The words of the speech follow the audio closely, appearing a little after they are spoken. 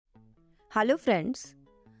Hello friends,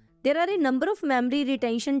 there are a number of memory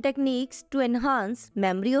retention techniques to enhance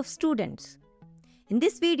memory of students. In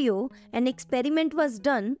this video, an experiment was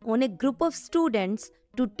done on a group of students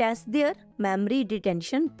to test their memory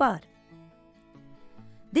retention power.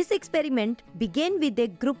 This experiment began with a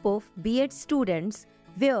group of B.Ed students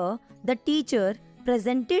where the teacher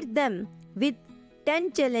presented them with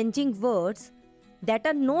 10 challenging words that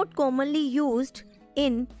are not commonly used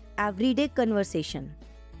in everyday conversation.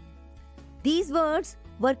 These words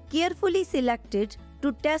were carefully selected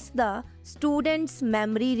to test the students'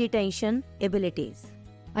 memory retention abilities.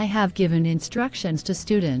 I have given instructions to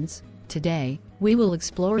students. Today, we will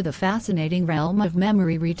explore the fascinating realm of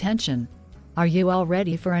memory retention. Are you all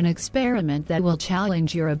ready for an experiment that will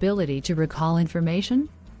challenge your ability to recall information?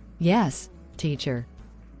 Yes, teacher.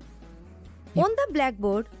 On the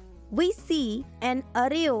blackboard, we see an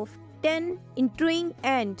array of 10 intriguing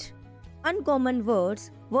and uncommon words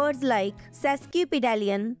like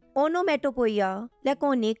sesquipedalian, onomatopoeia,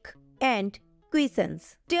 laconic, and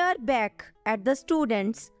quiescence stare back at the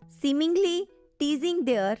students, seemingly teasing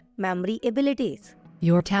their memory abilities.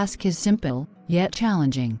 Your task is simple, yet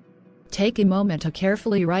challenging. Take a moment to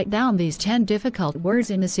carefully write down these 10 difficult words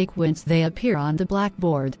in the sequence they appear on the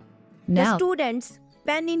blackboard. Now, the students,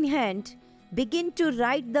 pen in hand, begin to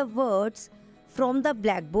write the words from the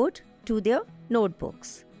blackboard to their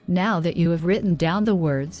notebooks. Now that you have written down the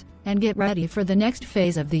words, and get ready for the next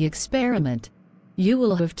phase of the experiment. You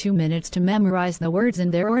will have 2 minutes to memorize the words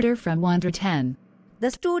in their order from 1 to 10.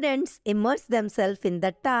 The students immerse themselves in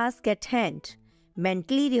the task at hand,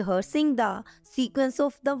 mentally rehearsing the sequence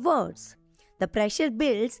of the words. The pressure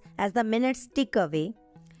builds as the minutes tick away,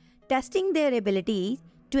 testing their ability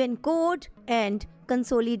to encode and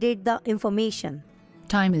consolidate the information.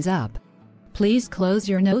 Time is up. Please close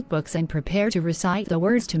your notebooks and prepare to recite the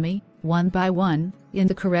words to me, one by one, in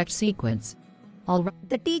the correct sequence. All right.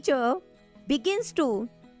 The teacher begins to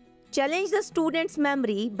challenge the students'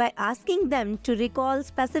 memory by asking them to recall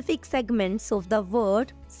specific segments of the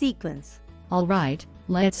word sequence. All right,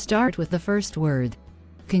 let's start with the first word.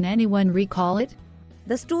 Can anyone recall it?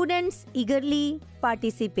 The students eagerly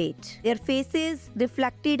participate. Their faces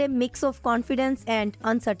reflected a mix of confidence and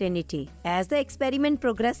uncertainty. As the experiment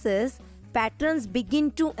progresses, patterns begin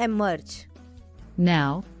to emerge.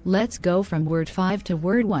 Now, let's go from word 5 to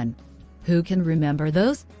word 1. Who can remember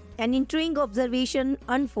those? An intriguing observation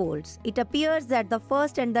unfolds. It appears that the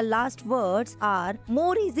first and the last words are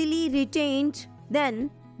more easily retained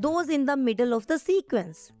than those in the middle of the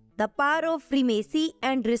sequence. The power of primacy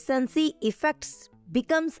and recency effects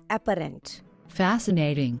becomes apparent.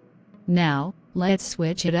 Fascinating. Now, let's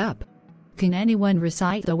switch it up. Can anyone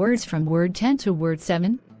recite the words from word 10 to word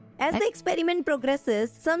 7? As the experiment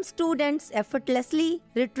progresses, some students effortlessly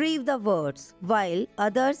retrieve the words, while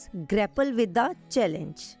others grapple with the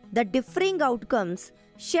challenge. The differing outcomes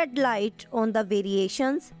shed light on the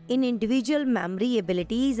variations in individual memory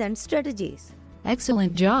abilities and strategies.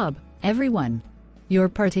 Excellent job, everyone. Your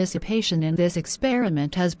participation in this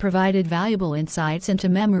experiment has provided valuable insights into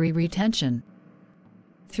memory retention.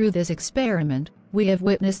 Through this experiment, we have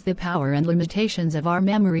witnessed the power and limitations of our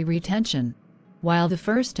memory retention. While the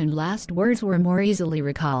first and last words were more easily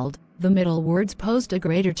recalled, the middle words posed a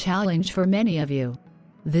greater challenge for many of you.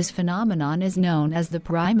 This phenomenon is known as the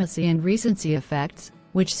primacy and recency effects,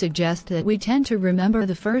 which suggest that we tend to remember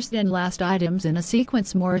the first and last items in a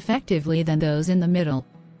sequence more effectively than those in the middle.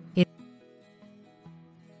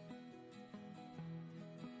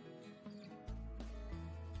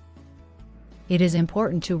 It is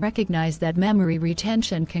important to recognize that memory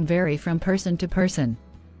retention can vary from person to person.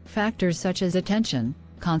 Factors such as attention,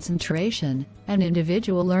 concentration, and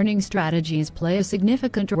individual learning strategies play a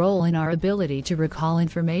significant role in our ability to recall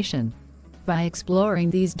information. By exploring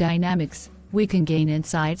these dynamics, we can gain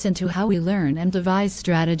insights into how we learn and devise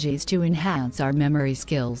strategies to enhance our memory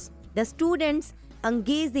skills. The students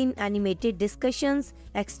engage in animated discussions,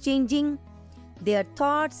 exchanging their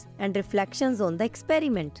thoughts and reflections on the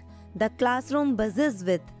experiment. The classroom buzzes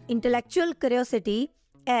with intellectual curiosity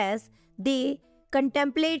as they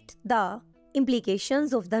contemplate the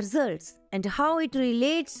implications of the results and how it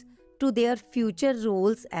relates to their future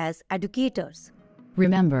roles as educators.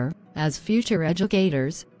 Remember, as future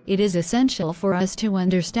educators, it is essential for us to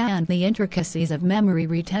understand the intricacies of memory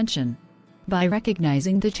retention. By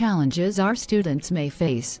recognizing the challenges our students may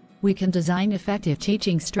face, we can design effective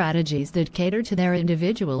teaching strategies that cater to their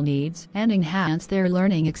individual needs and enhance their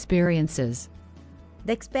learning experiences.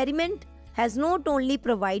 The experiment has not only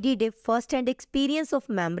provided a first-hand experience of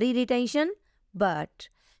memory retention, but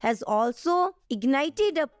has also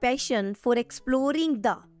ignited a passion for exploring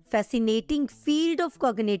the fascinating field of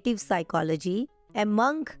cognitive psychology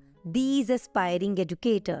among these aspiring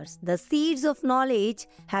educators. The seeds of knowledge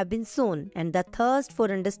have been sown and the thirst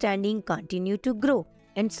for understanding continue to grow,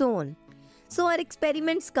 and so on. So our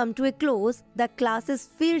experiments come to a close. The class is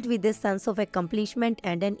filled with a sense of accomplishment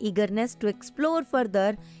and an eagerness to explore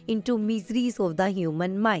further into mysteries of the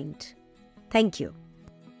human mind. Thank you.